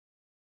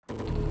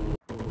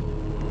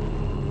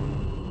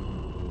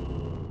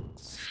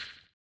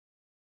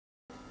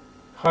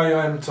Hi,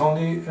 I'm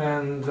Tony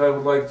and I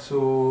would like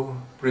to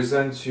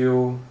present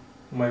you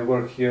my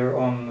work here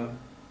on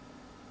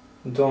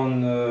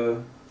Dawn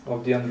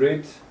of the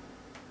Unread,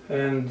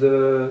 and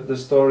the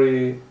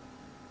story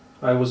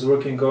I was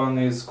working on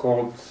is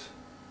called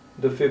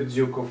The Fifth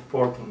Duke of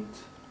Portland,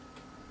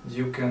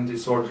 Duke and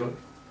Disorderly.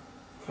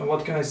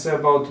 What can I say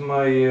about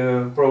my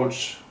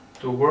approach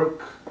to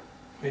work?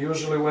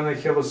 Usually when I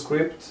have a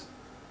script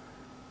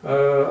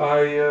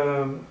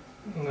I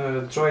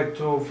try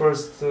to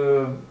first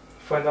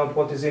find out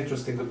what is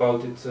interesting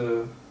about it,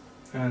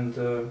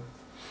 and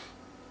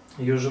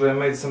usually I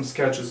made some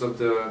sketches of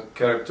the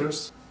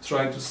characters,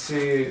 try to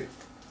see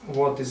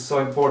what is so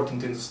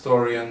important in the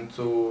story and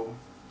to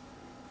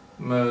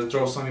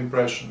draw some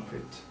impression of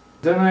it.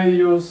 Then I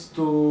used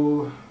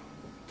to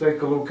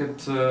take a look at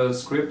the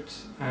script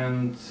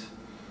and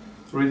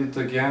read it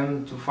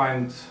again to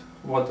find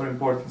what are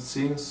important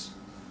scenes,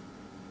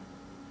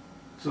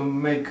 to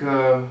make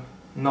a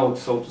note,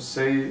 so to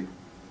say.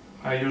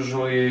 I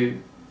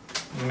usually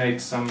make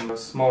some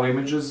small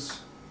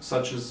images,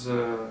 such as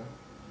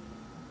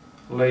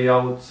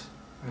layout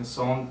and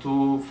so on,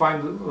 to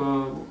find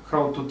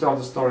how to tell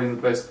the story in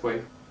the best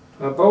way.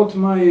 About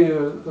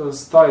my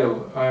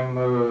style I'm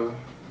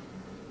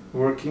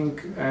working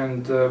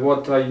and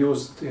what I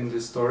used in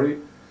this story,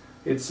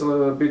 it's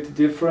a bit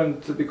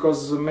different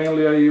because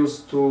mainly I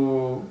used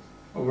to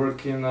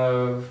work in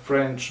a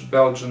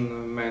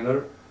French-Belgian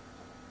manner.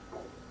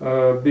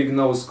 Big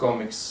nose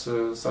comics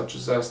such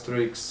as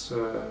Asterix,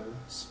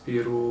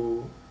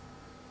 Spirou.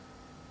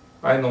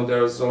 I know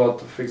there's a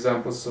lot of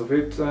examples of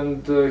it,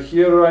 and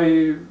here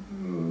I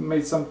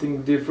made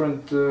something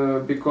different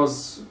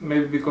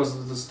maybe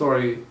because the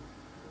story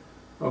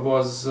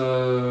was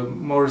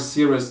more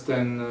serious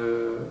than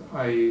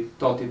I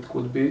thought it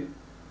could be,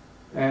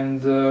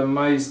 and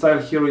my style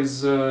here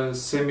is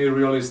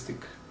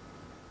semi-realistic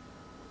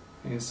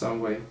in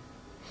some way.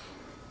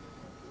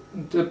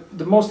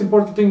 The most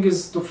important thing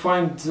is to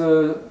find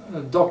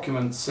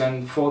documents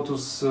and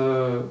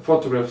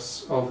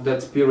photographs of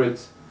that period,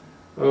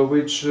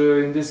 which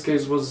in this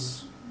case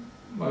was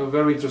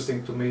very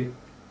interesting to me,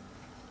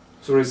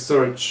 to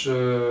research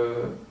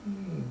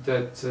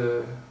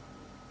that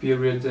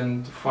period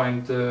and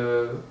find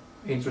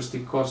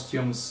interesting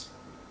costumes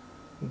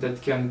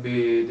that can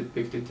be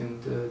depicted in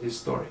this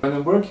story. When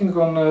I'm working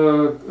on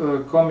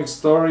a comic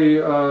story,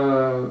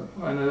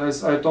 and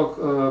as I talk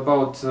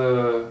about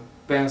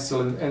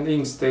pencil and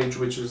ink stage,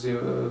 which is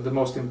the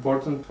most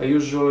important, I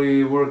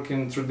usually work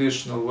in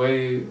traditional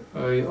way.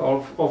 I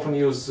often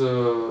use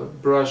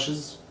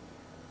brushes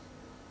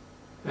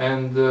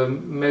and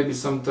maybe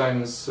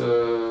sometimes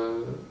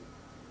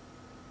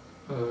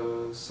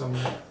some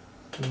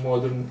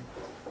modern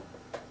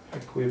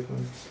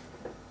equipment,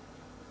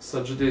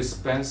 such as this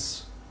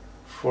pens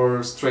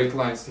for straight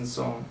lines and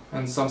so on,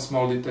 and some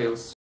small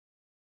details.